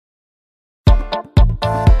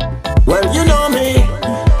Well, you know me.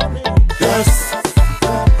 Yes,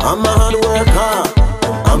 I'm a hard worker.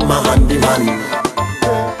 I'm a handyman.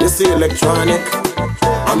 You see electronic,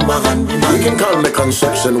 I'm a handyman. You can call me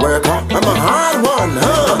construction worker. I'm a hard one,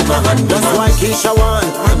 huh? I'm a handyman. That's why Keisha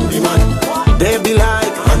want handyman. They be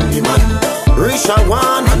like handyman. Risha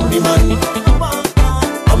want handyman.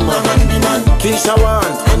 I'm a handyman. Keisha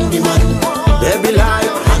want handyman. They be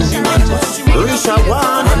like handyman. Risha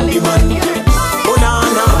want handyman. Oh na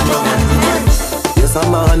na, I'm a handyman. Yes,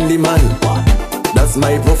 I'm a handyman. That's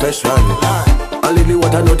my profession. A little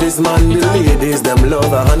what I notice, man, the ladies, them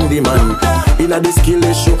love a handyman. In a the skill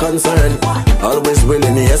issue concern, always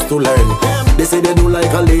willing, yes, to learn. They say they do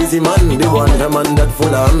like a lazy man. They want a man that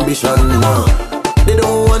full of ambition. They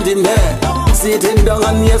don't want him there, sitting down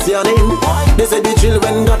and yes, yawning. They say the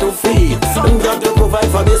children got to feed, got to provide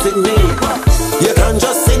for basic need. You can't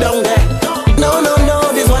just sit down there. No, no, no,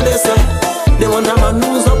 this is what they say. They want a man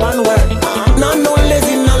who's up and work. No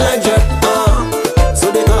lazy, no like jerk.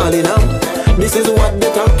 So they call it out. This is what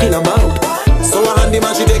they're talking about. So a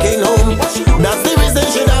handyman she taking home. That's the reason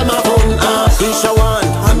she got my phone. Keisha want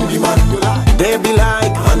handyman. They be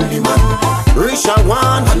like handyman. Risha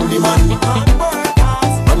want handyman.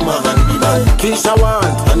 I'm a handyman. Keisha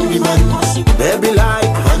want handyman. They be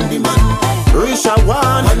like handyman. Risha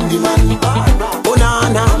want handyman. Oh na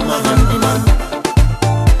na, I'm a handyman.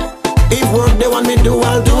 If work they want me do,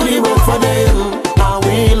 I'll do the work for them. I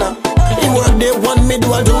will. If work they want me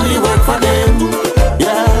do, I'll do the work for them.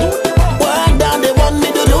 Yeah. Work that they want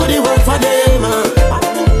me to do the work for them.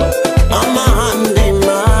 I'm a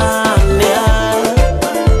handyman, yeah.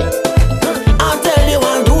 I tell you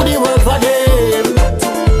I'll do the work for them.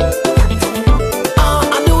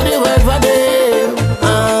 I do the work for them.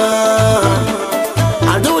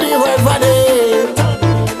 I do the work for them.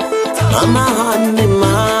 I'm a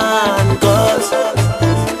handyman, cause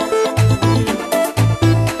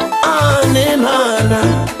handyman.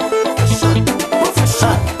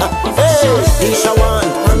 Keisha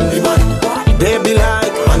want handyman. They be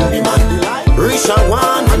like handyman. Risha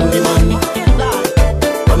want handyman.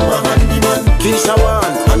 I'm a handyman. Keisha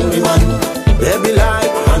want handyman. They be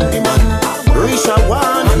like handyman. Risha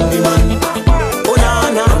want handyman. Oh na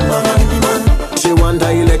na, I'm a handyman. She want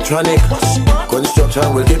a electronic.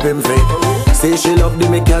 Construction will keep him fit. Say she love the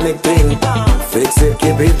mechanic thing. Fix it,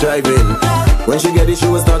 keep it driving. When she get it, she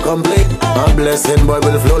will start complain. A blessing boy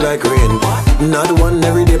will flow like rain. Not one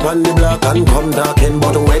every day on the block and come talking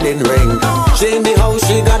about a wedding ring. She in the house,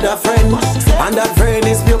 she got a friend, and that friend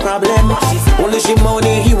is pure problem. Only she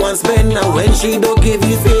money he wants spend, and when she don't give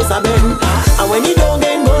his face a bend. And when he don't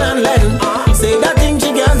get go and lend, say that thing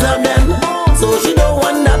she can't have them. So she don't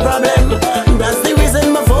want that problem. That's the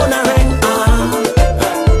reason my phone a ring.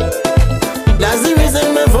 That's the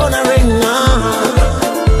reason my phone a ring.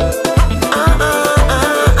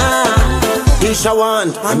 Keisha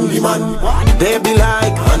want handyman. They be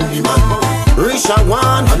like handyman. Risha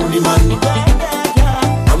want handyman.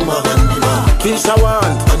 I'm a handyman. Keisha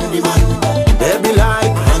want handyman. They be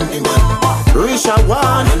like handyman. Risha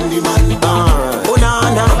want handyman. Oh na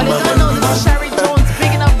na, I'm a handyman.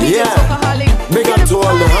 Yeah, big up to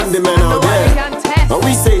all the handymen out there. And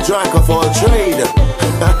we say jack of all trade.